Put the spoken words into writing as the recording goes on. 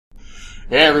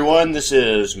Hey everyone, this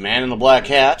is Man in the Black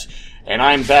Hat, and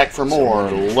I'm back for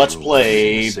more Let's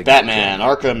Play Batman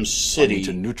Arkham City. I need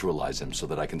to neutralize him so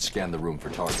that I can scan the room for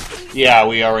targets. Yeah,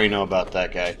 we already know about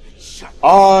that guy.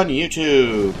 On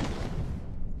YouTube.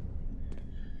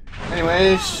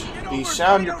 Anyways, the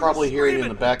sound you're probably hearing in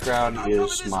the background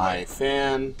is my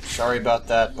fan. Sorry about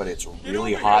that, but it's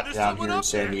really hot down here in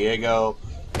San Diego.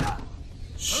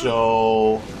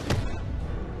 So,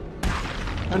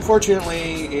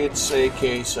 unfortunately, it's a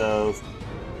case of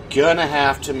gonna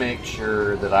have to make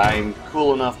sure that I'm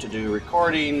cool enough to do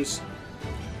recordings,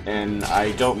 and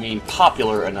I don't mean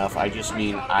popular enough, I just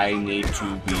mean I need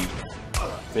to be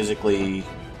physically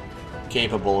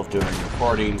capable of doing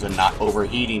recordings and not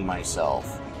overheating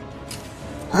myself.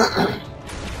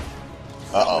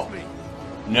 Uh-oh.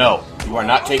 No, you are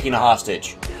not taking a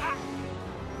hostage.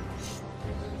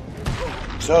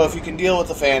 So if you can deal with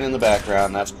the fan in the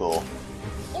background, that's cool.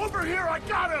 Over here, I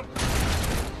got him!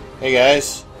 Hey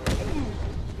guys.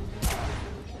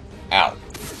 Ow.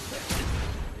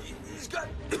 He's got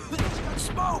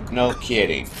smoke! No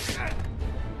kidding.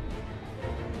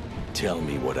 Tell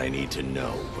me what I need to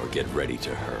know, or get ready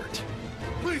to hurt.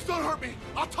 Please don't hurt me!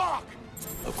 I'll talk!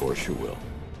 Of course you will.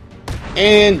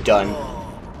 And done. Oh,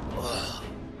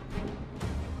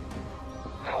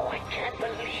 I can't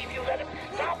believe you let him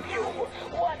stop you!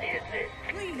 What is it?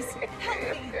 Please,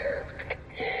 help me!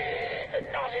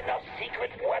 Not enough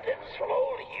secret weapons from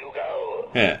old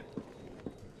Hugo. Yeah.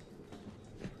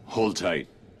 Hold tight.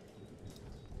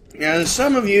 Now,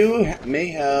 some of you may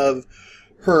have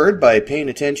heard by paying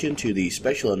attention to the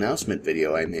special announcement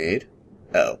video I made.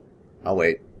 Oh, I'll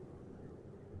wait.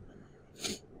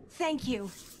 Thank you.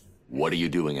 What are you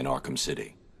doing in Arkham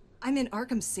City? I'm in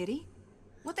Arkham City?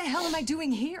 What the hell am I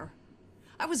doing here?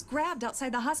 I was grabbed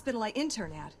outside the hospital I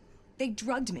intern at. They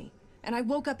drugged me, and I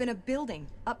woke up in a building,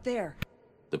 up there.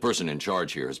 The person in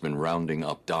charge here has been rounding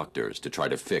up doctors to try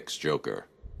to fix Joker.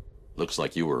 Looks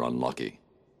like you were unlucky.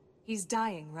 He's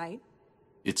dying, right?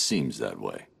 It seems that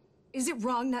way. Is it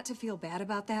wrong not to feel bad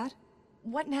about that?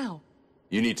 What now?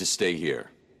 You need to stay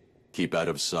here. Keep out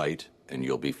of sight, and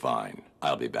you'll be fine.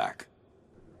 I'll be back.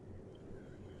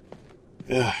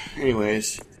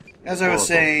 Anyways, as I was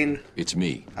saying... It's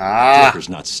me. Joker's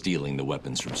not stealing the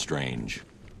weapons from Strange.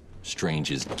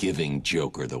 Strange is giving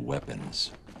Joker the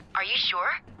weapons. Are you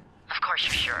sure? Of course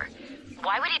you're sure.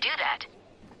 Why would he do that?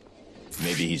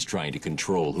 Maybe he's trying to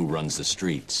control who runs the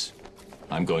streets.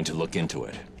 I'm going to look into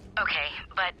it. Okay,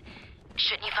 but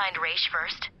shouldn't you find Raish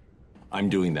first? I'm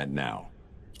doing that now.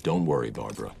 Don't worry,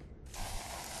 Barbara.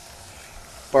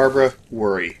 Barbara,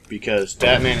 worry, because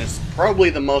Batman is probably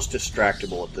the most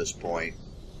distractible at this point.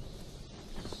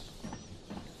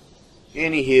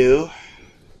 Anywho,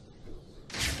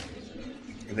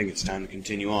 I think it's time to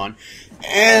continue on.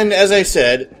 And as I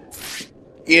said,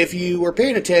 if you were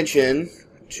paying attention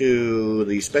to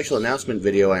the special announcement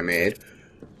video I made,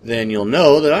 then you'll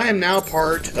know that I am now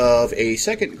part of a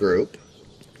second group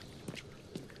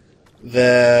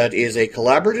that is a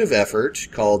collaborative effort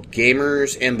called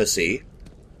Gamers Embassy,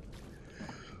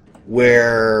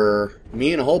 where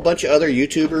me and a whole bunch of other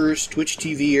YouTubers, Twitch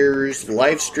TVers,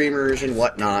 live streamers, and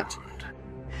whatnot.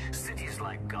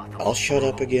 I'll shut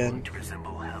up again. To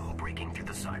resemble hell breaking through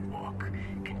the sidewalk,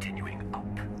 continuing up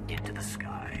into the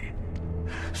sky.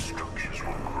 Structures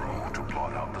will grow to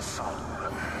blot out the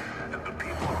sun, and the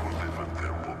people who live in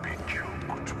them will be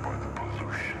choked by the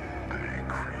pollution they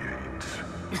create.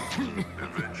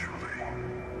 Eventually,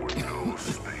 when no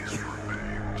space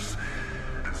remains,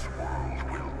 this world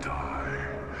will die,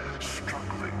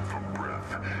 struggling for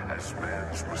breath as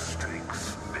man's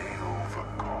mistakes nail the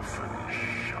coffin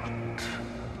shut.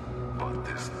 But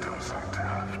this doesn't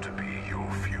have to be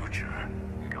your future,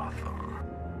 Gotham.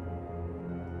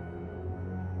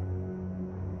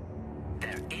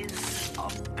 There is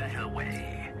a better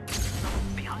way.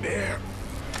 Behind There!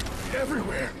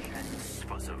 Everywhere!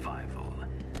 for survival.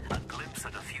 A glimpse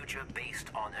of the future based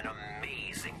on an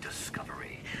amazing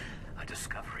discovery. A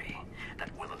discovery that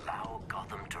will allow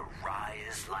Gotham to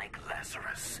rise like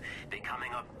Lazarus,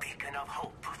 becoming a beacon of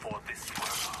hope for this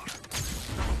world.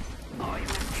 Are you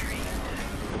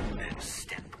intrigued? Then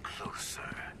step closer.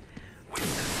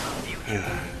 Witness the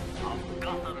future of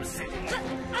Gotham City.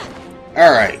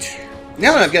 Alright,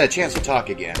 now that I've got a chance to talk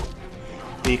again.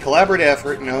 The collaborative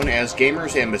effort known as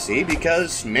Gamers Embassy,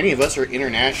 because many of us are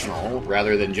international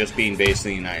rather than just being based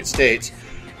in the United States,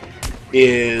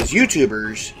 is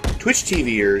YouTubers, Twitch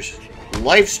TVers,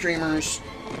 live streamers,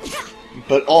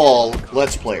 but all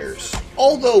Let's Players.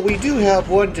 Although we do have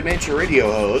one Dementia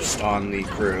Radio host on the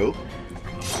crew,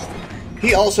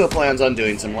 he also plans on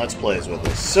doing some Let's Plays with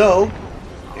us. So,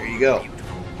 there you go.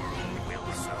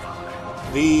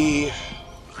 The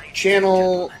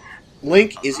channel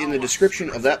link is in the description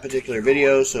of that particular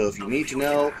video, so if you need to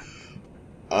know.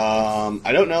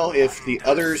 I don't know if the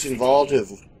others involved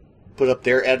have put up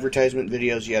their advertisement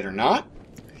videos yet or not,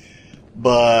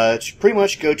 but pretty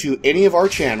much go to any of our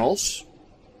channels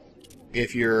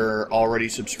if you're already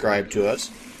subscribed to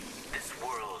us.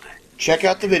 Check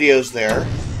out the videos there,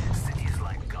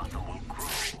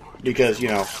 because, you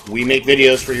know, we make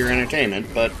videos for your entertainment,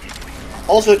 but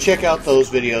also check out those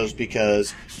videos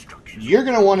because you're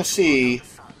going to want to see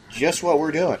just what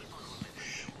we're doing.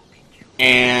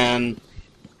 And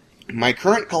my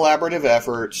current collaborative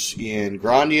efforts in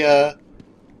Grandia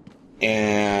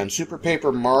and Super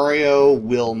Paper Mario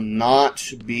will not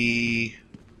be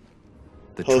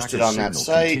posted on that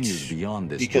site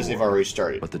because they've already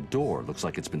started. But the door looks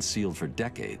like it's been sealed for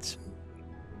decades.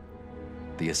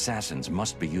 The assassins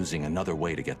must be using another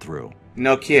way to get through.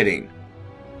 No kidding.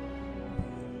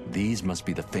 These must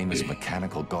be the famous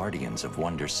mechanical guardians of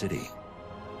Wonder City.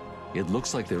 It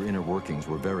looks like their inner workings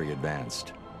were very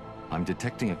advanced. I'm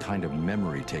detecting a kind of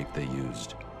memory tape they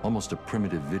used, almost a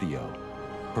primitive video.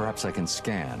 Perhaps I can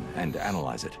scan and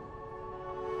analyze it.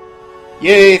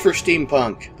 Yay for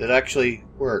steampunk. That actually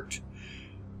worked.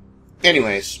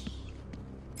 Anyways,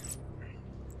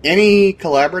 any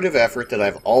collaborative effort that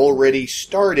I've already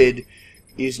started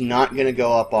is not going to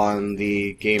go up on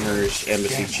the Gamers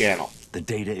Embassy channel. The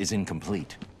data is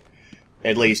incomplete.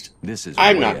 At least, this is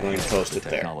I'm not going to post it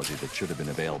there. Technology that should have been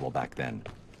available back then.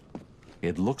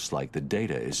 It looks like the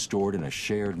data is stored in a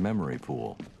shared memory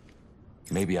pool.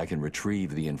 Maybe I can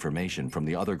retrieve the information from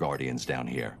the other Guardians down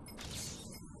here.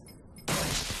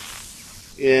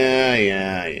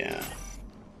 Yeah.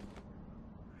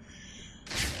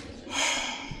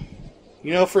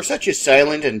 You know, for such a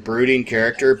silent and brooding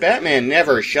character, Batman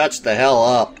never shuts the hell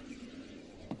up.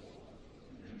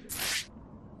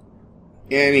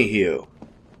 Anywho.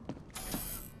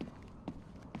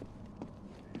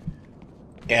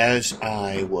 As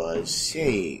I was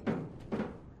saying,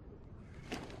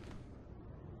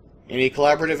 any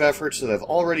collaborative efforts that I've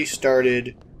already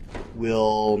started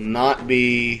will not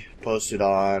be posted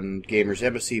on Gamers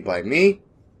Embassy by me.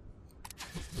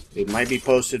 It might be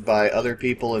posted by other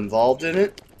people involved in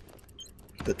it,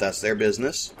 but that's their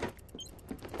business.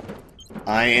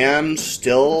 I am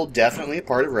still definitely a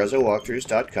part of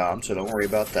RezoWalkthroughs.com, so don't worry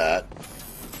about that.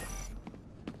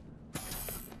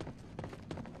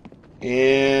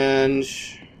 And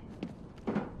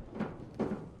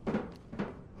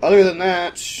other than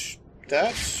that,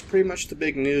 that's pretty much the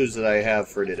big news that I have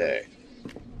for today.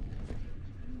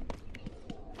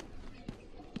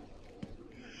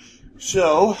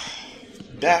 So,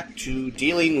 back to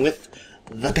dealing with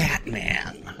the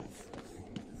Batman.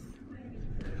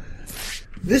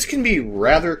 This can be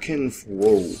rather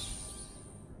confusing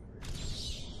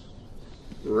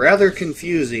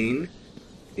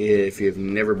if you've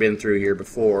never been through here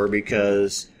before,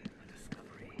 because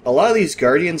a lot of these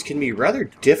Guardians can be rather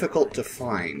difficult to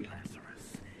find.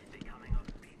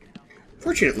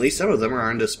 Fortunately, some of them are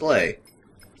on display.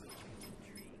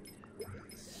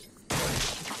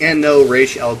 And no,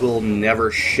 Ra's al Ghul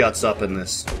never shuts up in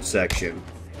this section.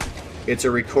 It's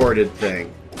a recorded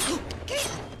thing.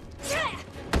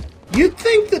 You'd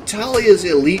think that Talia's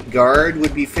elite guard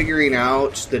would be figuring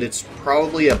out that it's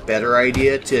probably a better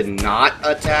idea to not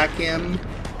attack him,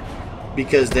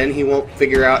 because then he won't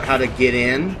figure out how to get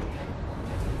in.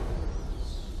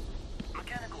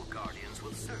 Mechanical guardians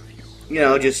will serve you. You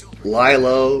know, just lie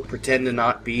low, pretend to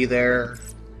not be there.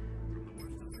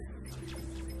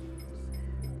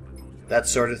 That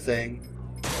sort of thing.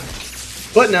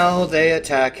 But no, they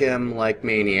attack him like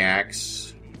maniacs.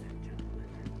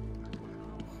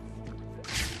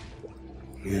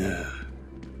 Yeah.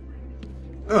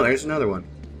 Oh, there's another one.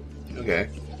 Okay.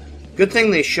 Good thing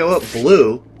they show up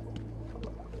blue.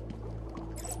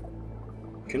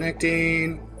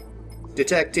 Connecting.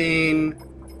 Detecting.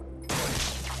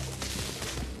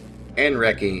 And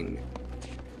wrecking.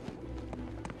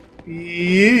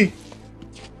 Yee!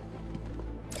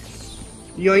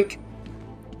 Yoink.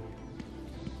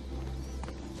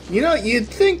 You know, you'd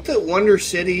think that Wonder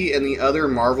City and the other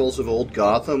marvels of old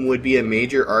Gotham would be a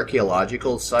major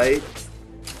archaeological site,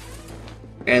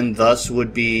 and thus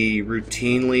would be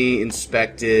routinely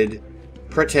inspected,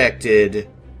 protected,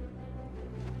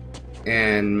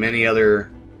 and many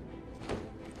other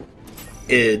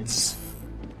ids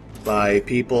by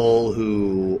people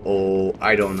who, oh,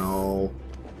 I don't know,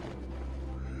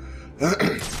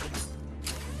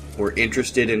 were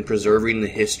interested in preserving the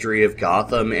history of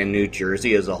Gotham and New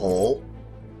Jersey as a whole.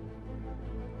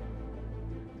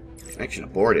 Connection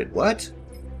aborted. What?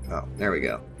 Oh, there we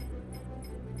go.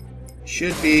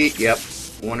 Should be, yep,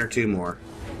 one or two more.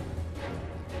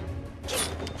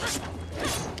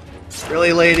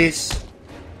 Really, ladies?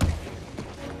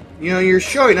 You know, you're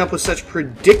showing up with such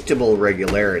predictable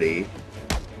regularity.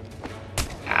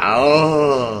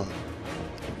 Ow.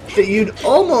 That you'd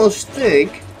almost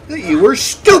think that you were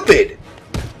stupid.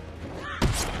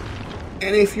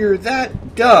 And if you're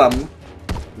that dumb,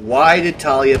 why did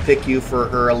Talia pick you for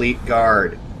her elite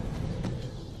guard?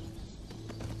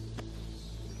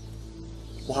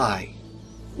 Why?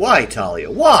 Why, Talia?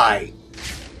 Why?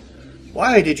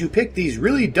 Why did you pick these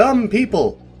really dumb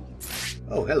people?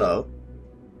 Oh, hello.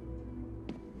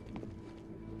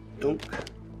 Dunk.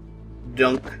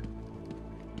 Dunk.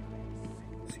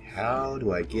 How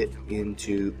do I get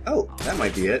into... Oh, that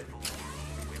might be it.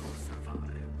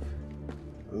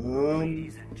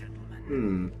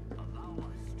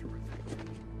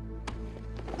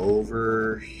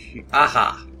 Over here.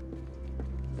 Aha!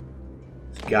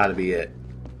 It's gotta be it.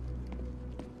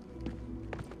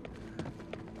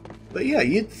 But yeah,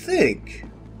 you'd think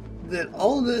that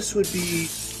all of this would be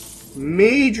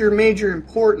major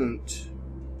important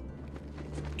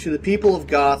to the people of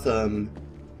Gotham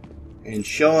and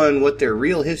showing what their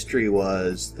real history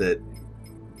was. That,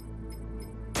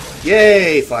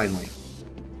 yay, finally.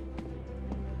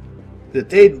 That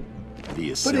they'd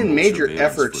put in major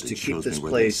efforts to keep this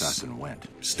place studied.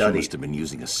 She must have been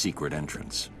using a secret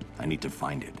entrance. I need to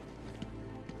find it.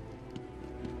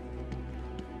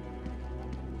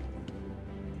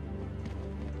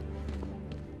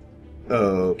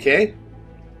 Okay.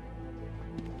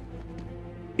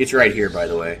 It's right here, by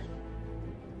the way.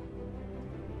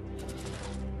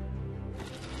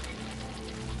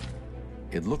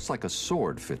 It looks like a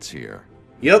sword fits here.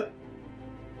 Yep.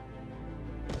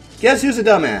 Guess who's a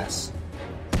dumbass?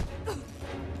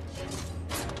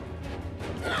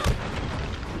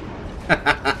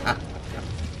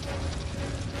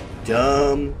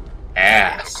 Dumb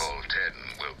ass. Protocol 10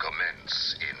 will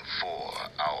commence in 4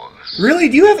 hours. Really?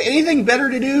 Do you have anything better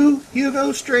to do,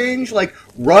 Hugo Strange? Like,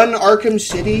 run Arkham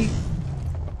City?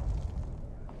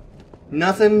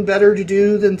 Nothing better to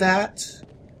do than that?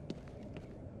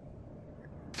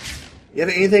 You have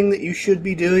anything that you should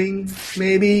be doing?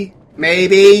 Maybe?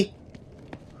 Maybe?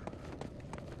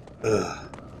 Ugh.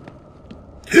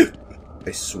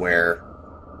 I swear.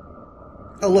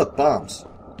 Oh, look, bombs.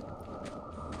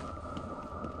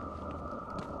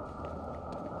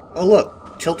 Oh,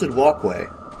 look, tilted walkway.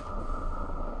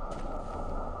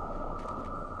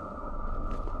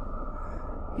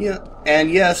 Yeah,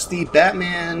 and yes, the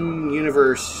Batman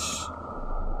universe...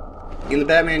 In the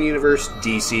Batman universe,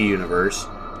 DC universe,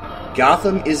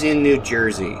 Gotham is in New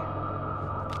Jersey.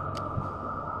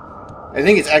 I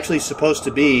think it's actually supposed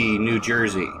to be New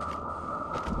Jersey.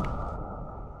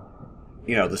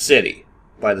 You know, the city,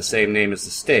 by the same name as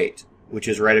the state, which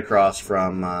is right across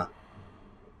from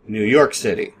New York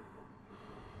City,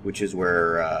 which is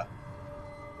where,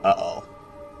 uh-oh.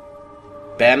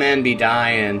 Batman be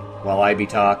dying while I be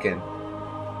talking.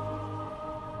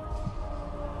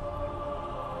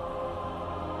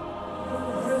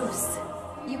 Bruce,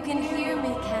 you can hear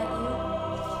me, can't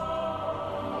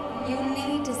you? You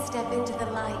need to step into the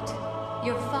light.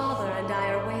 Your father and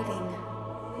I are waiting.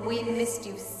 We missed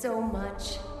you so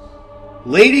much.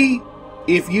 Lady,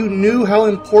 if you knew how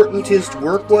important his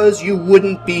work was, you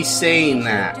wouldn't be saying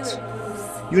that.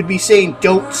 You would be saying,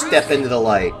 don't step into the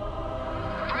light.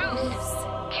 Bruce,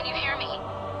 can you hear me?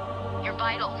 Your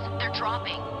vitals, they're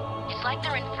dropping. It's like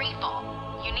they're in free fall.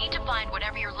 You need to find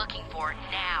whatever you're looking for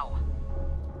now.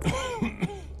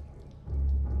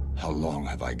 How long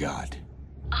have I got?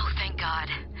 Oh, thank God.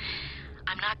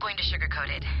 I'm not going to sugarcoat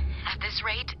it. At this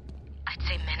rate, I'd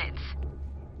say minutes.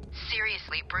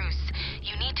 Seriously, Bruce,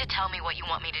 you need to tell me what you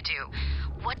want me to do.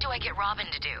 What do I get Robin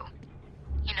to do?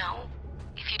 You know,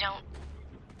 if you don't...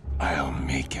 I'll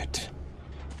make it.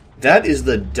 That is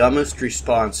the dumbest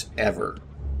response ever.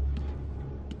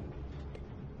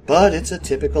 But it's a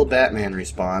typical Batman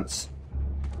response.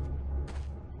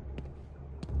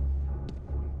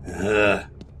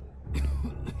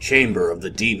 Chamber of the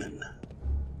Demon.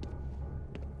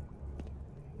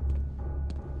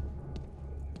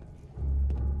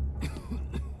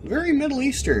 Very Middle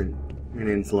Eastern in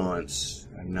influence,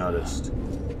 I've noticed.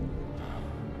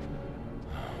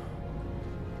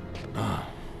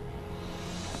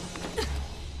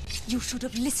 You should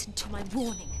have listened to my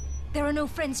warning. There are no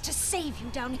friends to save you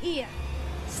down here.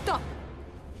 Stop.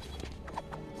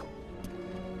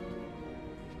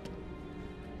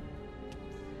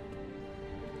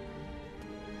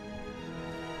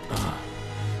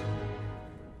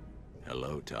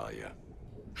 Hello, Talia.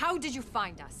 How did you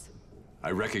find us?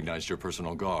 I recognized your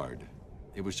personal guard.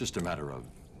 It was just a matter of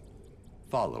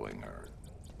following her.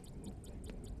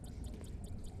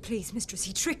 Please, mistress,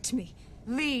 he tricked me.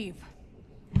 Leave.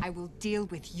 I will deal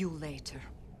with you later.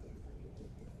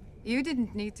 You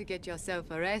didn't need to get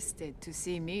yourself arrested to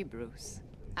see me, Bruce.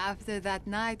 After that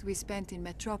night we spent in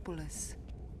Metropolis,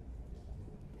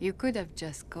 you could have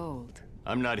just called.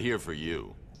 I'm not here for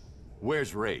you.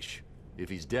 Where's Raish? If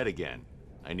he's dead again,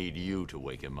 I need you to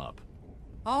wake him up.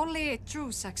 Only a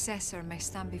true successor may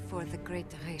stand before the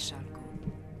great Raish Al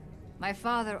Ghul. My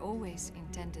father always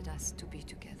intended us to be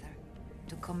together,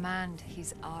 to command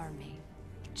his army.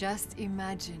 Just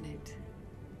imagine it.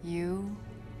 You,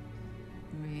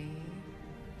 me,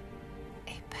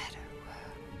 a better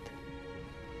world.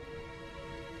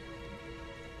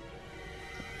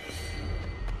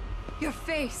 Your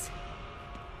face!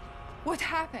 What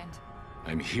happened?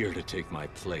 I'm here to take my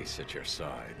place at your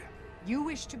side. You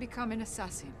wish to become an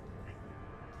assassin.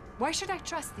 Why should I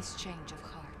trust this change of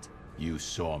heart? You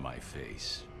saw my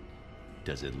face.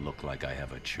 Does it look like I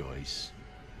have a choice?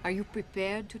 Are you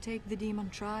prepared to take the demon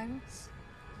trials?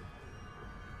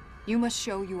 You must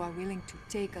show you are willing to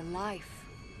take a life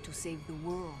to save the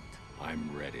world.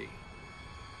 I'm ready.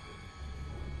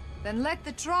 Then let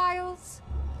the trials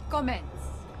commence.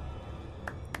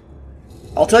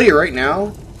 I'll tell you right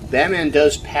now, Batman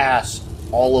does pass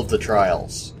all of the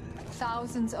trials.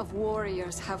 Thousands of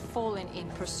warriors have fallen in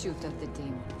pursuit of the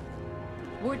demon.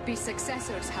 Would-be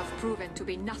successors have proven to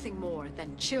be nothing more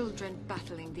than children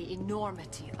battling the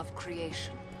enormity of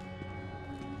creation.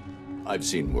 I've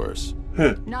seen worse.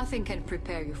 Nothing can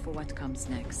prepare you for what comes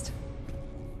next.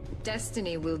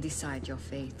 Destiny will decide your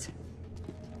fate.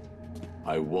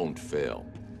 I won't fail.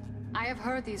 I have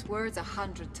heard these words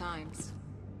 100 times.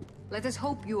 Let us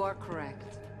hope you are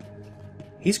correct.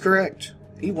 He's correct.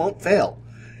 He won't fail.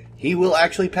 He will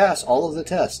actually pass all of the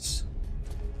tests.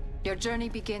 Your journey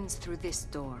begins through this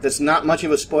door. That's not much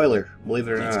of a spoiler, believe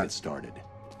it or Let's not. get started.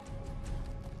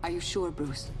 Are you sure,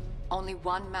 Bruce? Only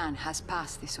one man has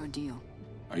passed this ordeal.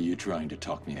 Are you trying to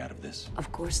talk me out of this?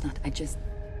 Of course not. I just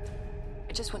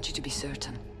want you to be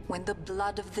certain. When the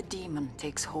blood of the demon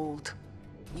takes hold,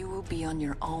 you will be on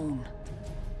your own.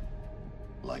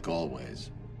 Like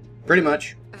always. Pretty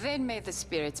much. Then may the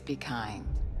spirits be kind.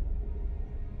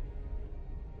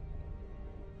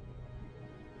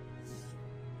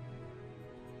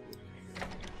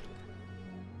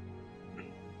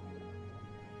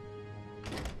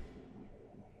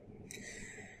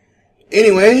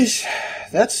 Anyways,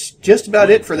 that's just about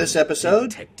it for this episode.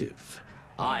 Detective,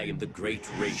 I am the great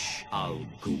Raish Al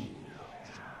Ghul.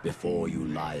 Before you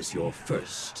lies your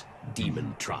first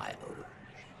demon trial.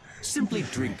 Simply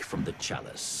drink from the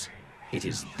chalice. It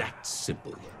is that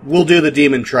simple. We'll do the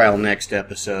demon trial next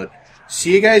episode.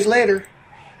 See you guys later.